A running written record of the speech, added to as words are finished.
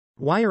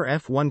Why are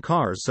F1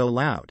 cars so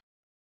loud?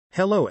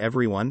 Hello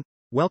everyone,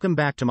 welcome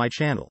back to my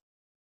channel.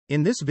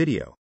 In this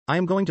video, I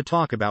am going to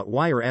talk about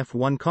why are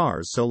F1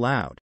 cars so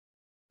loud.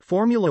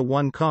 Formula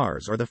 1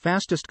 cars are the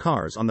fastest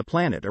cars on the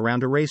planet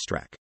around a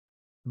racetrack.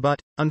 But,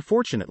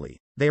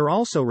 unfortunately, they are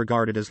also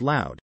regarded as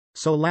loud,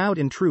 so loud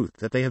in truth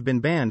that they have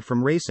been banned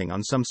from racing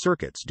on some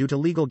circuits due to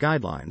legal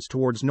guidelines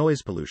towards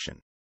noise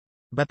pollution.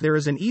 But there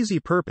is an easy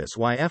purpose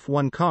why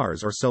F1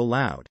 cars are so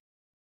loud.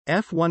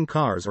 F1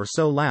 cars are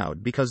so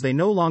loud because they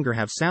no longer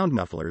have sound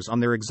mufflers on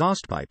their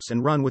exhaust pipes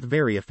and run with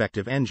very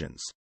effective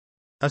engines.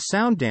 A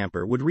sound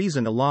damper would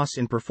result in a loss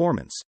in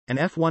performance, and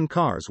F1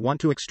 cars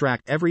want to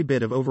extract every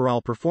bit of overall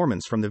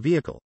performance from the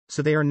vehicle,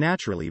 so they are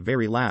naturally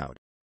very loud.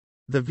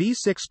 The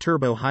V6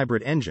 turbo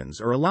hybrid engines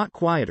are a lot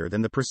quieter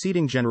than the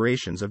preceding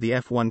generations of the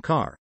F1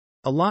 car,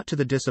 a lot to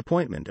the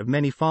disappointment of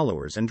many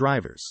followers and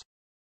drivers.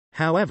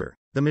 However,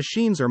 the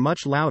machines are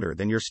much louder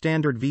than your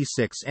standard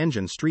V6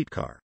 engine street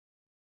car.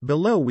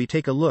 Below we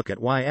take a look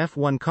at why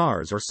F1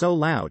 cars are so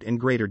loud in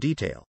greater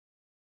detail.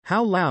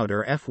 How loud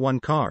are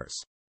F1 cars?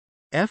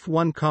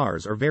 F1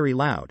 cars are very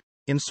loud,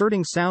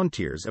 inserting sound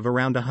tiers of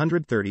around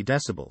 130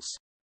 decibels.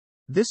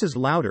 This is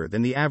louder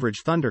than the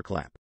average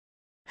thunderclap.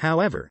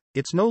 However,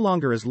 it's no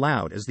longer as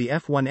loud as the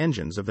F1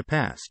 engines of the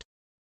past.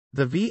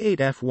 The V8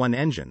 F1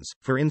 engines,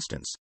 for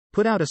instance,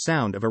 put out a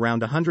sound of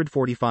around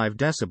 145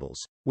 decibels,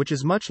 which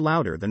is much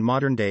louder than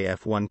modern-day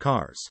F1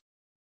 cars.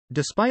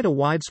 Despite a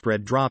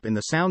widespread drop in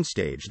the sound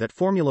stage that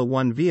Formula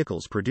 1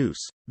 vehicles produce,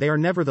 they are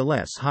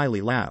nevertheless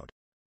highly loud.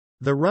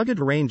 The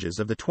rugged ranges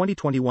of the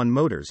 2021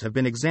 motors have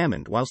been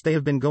examined whilst they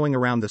have been going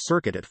around the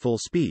circuit at full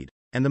speed,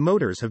 and the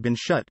motors have been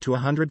shut to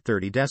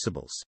 130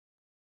 decibels.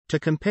 To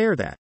compare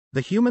that,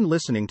 the human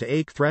listening to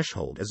ache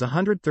threshold is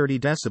 130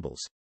 decibels,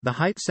 the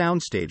height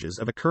sound stages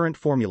of a current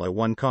Formula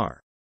 1 car.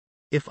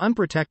 If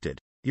unprotected,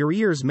 your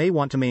ears may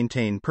want to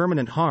maintain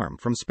permanent harm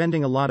from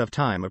spending a lot of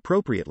time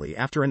appropriately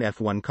after an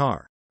F1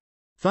 car.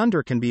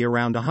 Thunder can be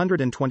around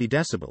 120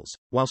 decibels,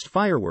 whilst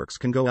fireworks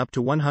can go up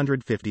to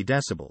 150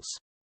 decibels.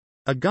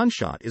 A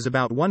gunshot is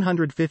about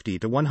 150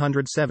 to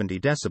 170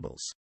 decibels.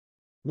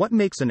 What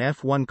makes an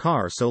F1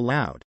 car so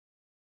loud?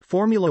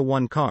 Formula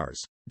 1 cars,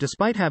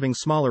 despite having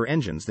smaller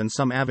engines than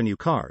some avenue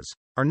cars,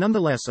 are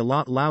nonetheless a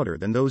lot louder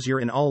than those you're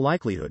in all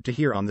likelihood to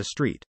hear on the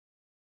street.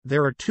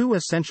 There are two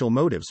essential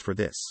motives for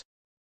this.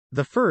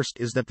 The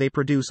first is that they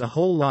produce a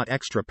whole lot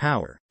extra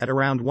power, at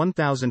around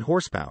 1000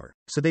 horsepower,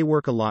 so they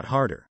work a lot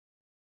harder.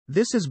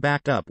 This is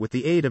backed up with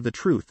the aid of the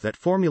truth that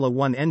Formula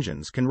 1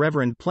 engines can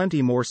reverend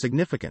plenty more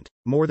significant,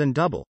 more than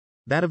double,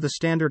 that of the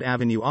standard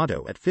Avenue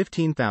Auto at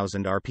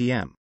 15,000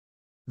 RPM.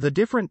 The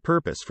different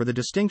purpose for the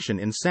distinction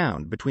in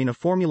sound between a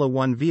Formula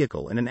 1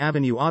 vehicle and an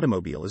Avenue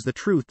automobile is the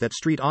truth that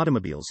street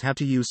automobiles have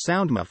to use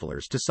sound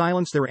mufflers to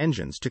silence their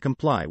engines to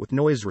comply with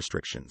noise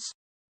restrictions.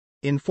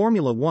 In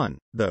Formula 1,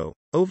 though,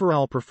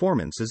 overall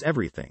performance is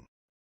everything.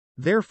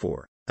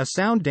 Therefore, a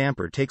sound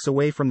damper takes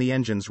away from the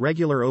engine's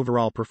regular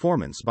overall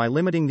performance by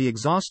limiting the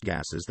exhaust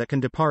gases that can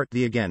depart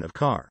the again of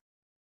car.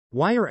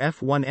 Why are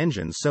F1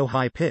 engines so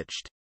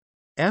high-pitched?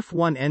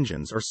 F1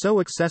 engines are so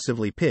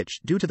excessively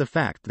pitched due to the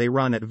fact they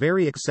run at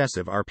very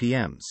excessive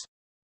RPMs.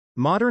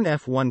 Modern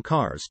F1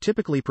 cars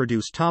typically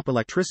produce top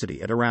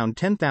electricity at around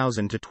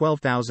 10,000 to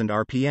 12,000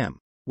 RPM,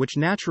 which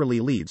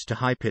naturally leads to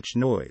high-pitched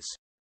noise.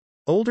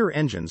 Older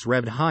engines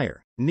revved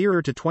higher,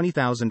 nearer to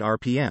 20,000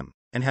 RPM,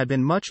 and had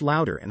been much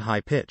louder and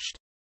high-pitched.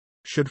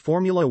 Should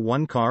Formula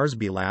 1 cars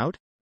be loud?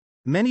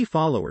 Many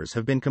followers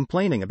have been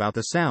complaining about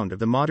the sound of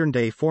the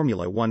modern-day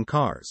Formula 1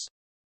 cars.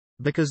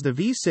 Because the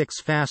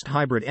V6 fast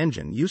hybrid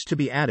engine used to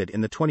be added in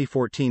the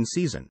 2014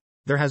 season,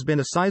 there has been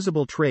a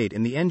sizable trade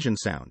in the engine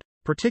sound,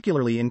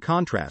 particularly in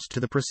contrast to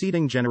the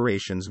preceding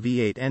generation's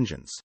V8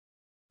 engines.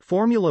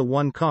 Formula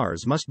 1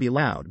 cars must be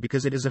loud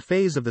because it is a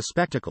phase of the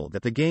spectacle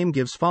that the game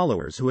gives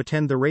followers who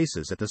attend the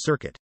races at the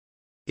circuit.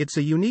 It's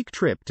a unique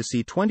trip to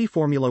see 20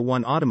 Formula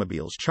 1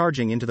 automobiles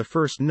charging into the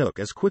first nook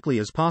as quickly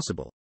as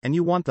possible, and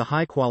you want the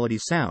high-quality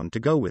sound to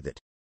go with it.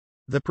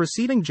 The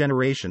preceding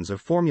generations of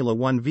Formula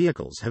 1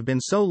 vehicles have been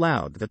so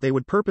loud that they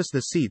would purpose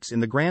the seats in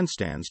the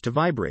grandstands to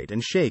vibrate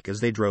and shake as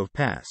they drove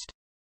past.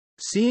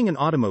 Seeing an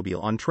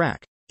automobile on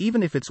track,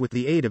 even if it's with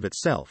the aid of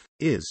itself,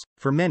 is,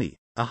 for many,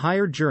 a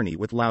higher journey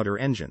with louder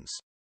engines.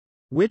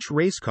 Which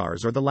race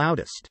cars are the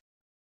loudest?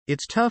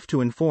 It's tough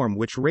to inform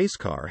which race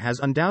car has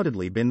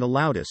undoubtedly been the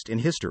loudest in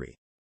history.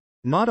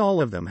 Not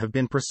all of them have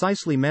been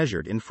precisely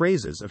measured in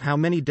phrases of how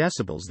many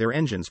decibels their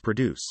engines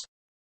produce.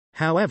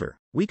 However,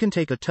 we can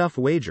take a tough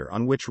wager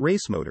on which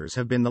race motors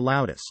have been the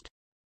loudest.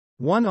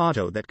 One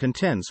auto that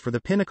contends for the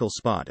pinnacle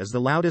spot as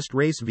the loudest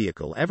race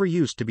vehicle ever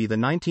used to be the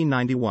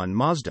 1991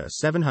 Mazda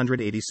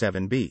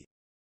 787B.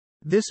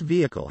 This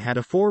vehicle had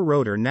a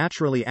four-rotor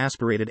naturally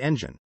aspirated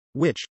engine,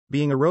 which,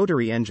 being a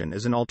rotary engine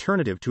as an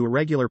alternative to a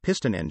regular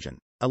piston engine,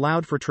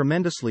 allowed for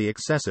tremendously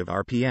excessive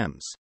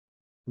RPMs.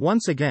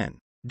 Once again,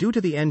 due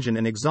to the engine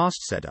and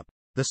exhaust setup,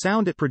 the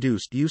sound it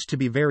produced used to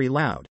be very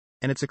loud,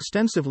 and it's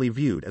extensively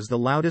viewed as the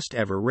loudest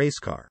ever race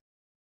car.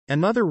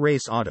 Another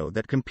race auto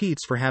that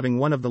competes for having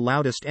one of the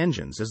loudest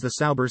engines is the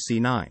Sauber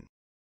C9.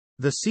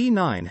 The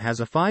C9 has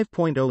a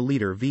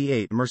 5.0-liter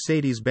V8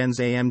 Mercedes-Benz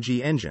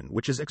AMG engine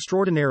which is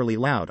extraordinarily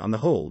loud on the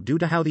whole due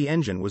to how the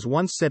engine was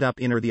once set up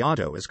in the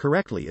auto as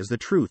correctly as the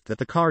truth that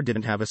the car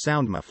didn't have a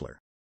sound muffler.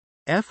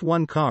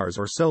 F1 cars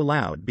are so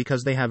loud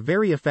because they have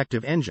very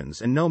effective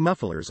engines and no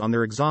mufflers on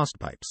their exhaust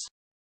pipes.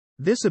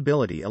 This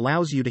ability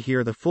allows you to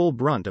hear the full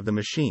brunt of the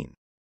machine.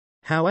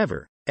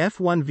 However,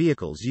 F1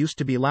 vehicles used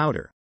to be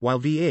louder, while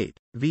V8,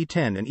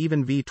 V10 and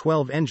even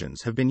V12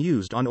 engines have been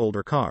used on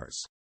older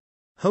cars.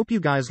 Hope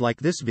you guys like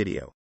this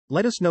video.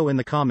 Let us know in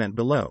the comment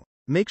below.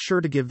 Make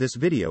sure to give this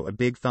video a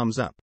big thumbs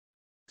up.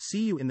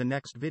 See you in the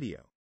next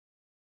video.